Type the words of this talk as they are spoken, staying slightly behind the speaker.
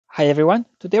Hi everyone,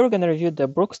 today we're going to review the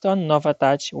Brookstone Nova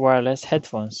Touch wireless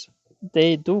headphones.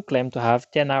 They do claim to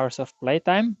have 10 hours of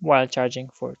playtime while charging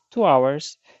for 2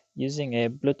 hours using a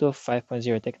Bluetooth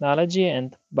 5.0 technology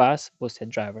and bass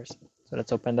boosted drivers. So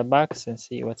let's open the box and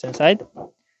see what's inside.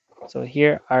 So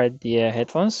here are the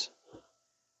headphones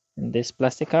in this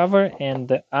plastic cover,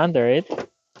 and under it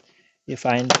you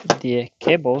find the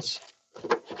cables,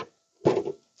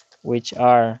 which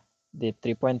are the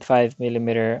 3.5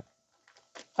 millimeter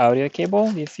audio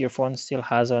cable if your phone still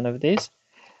has one of these.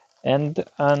 And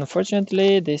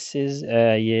unfortunately, this is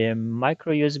a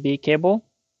micro USB cable.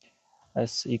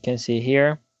 As you can see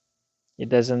here, it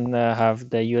doesn't have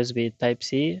the USB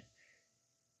Type-C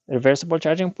reversible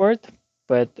charging port,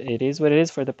 but it is what it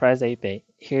is for the price that you pay.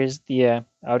 Here's the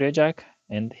audio jack,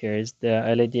 and here's the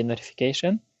LED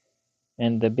notification.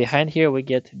 And behind here, we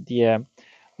get the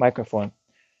microphone.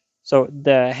 So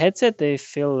the headset, they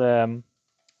feel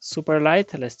super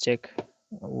light. Let's check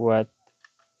what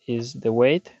is the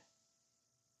weight.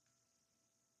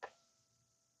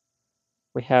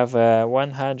 We have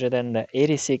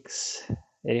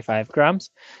 186.85 grams.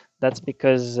 That's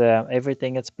because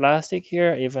everything is plastic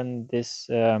here, even this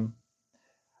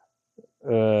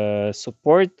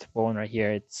support bone right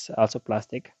here, it's also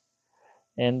plastic.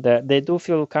 And they do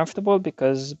feel comfortable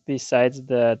because besides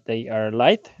that they are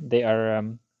light, they are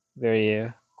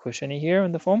very cushiony here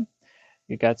on the foam.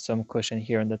 You got some cushion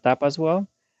here on the top as well.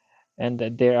 And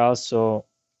they're also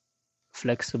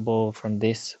flexible from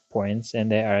these points, and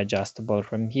they are adjustable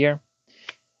from here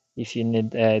if you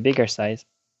need a bigger size.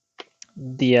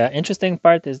 The interesting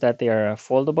part is that they are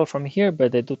foldable from here,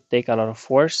 but they do take a lot of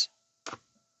force,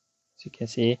 as you can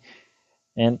see,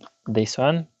 and this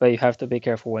one, but you have to be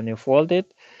careful when you fold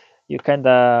it. You kind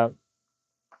of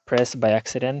press by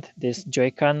accident this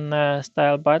Joy-Con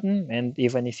style button, and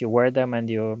even if you wear them and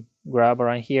you grab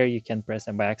around here, you can press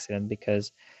them by accident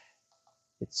because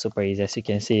it's super easy. As you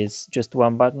can see, it's just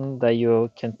one button that you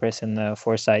can press in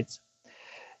 4 sides.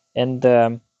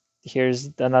 And here's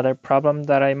another problem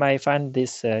that I might find.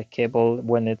 This cable,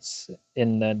 when it's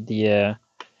in the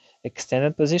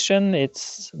extended position,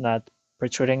 it's not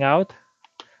protruding out,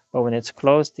 but when it's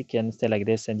closed, it can stay like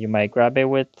this, and you might grab it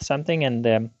with something, and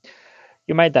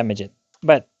you might damage it.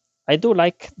 But I do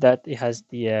like that it has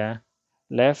the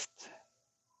left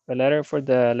letter for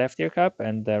the left ear cup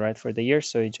and the right for the ear,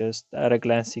 so you just at a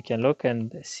glance you can look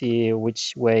and see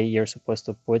which way you're supposed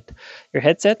to put your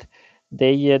headset.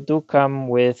 They do come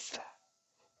with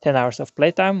 10 hours of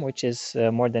playtime, which is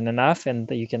more than enough,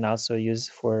 and you can also use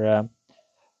for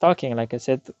talking, like I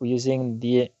said, using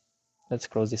the, let's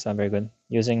close this one, very good,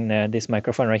 using this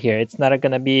microphone right here. It's not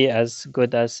going to be as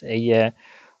good as a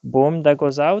boom that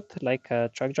goes out like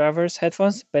truck drivers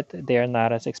headphones, but they are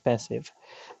not as expensive.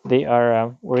 They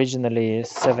are originally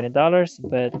 $70,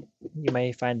 but you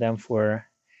may find them for,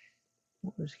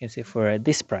 as you can see, for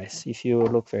this price if you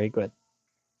look very good.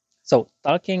 So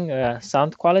talking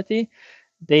sound quality,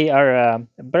 they are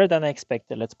better than I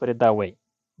expected, let's put it that way.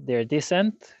 They're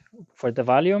decent for the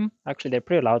volume. Actually, they're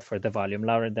pretty loud for the volume,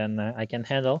 louder than I can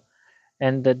handle.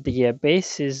 And the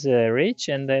bass is rich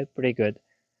and pretty good.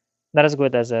 Not as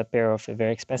good as a pair of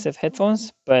very expensive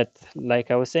headphones, but like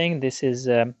I was saying, this is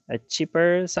a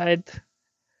cheaper side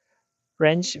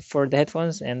range for the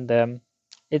headphones, and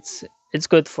it's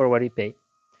good for what you pay.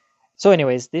 So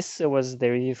anyways, this was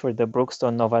the review for the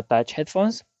Brookstone Nova Touch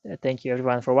headphones. Thank you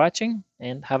everyone for watching,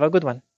 and have a good one.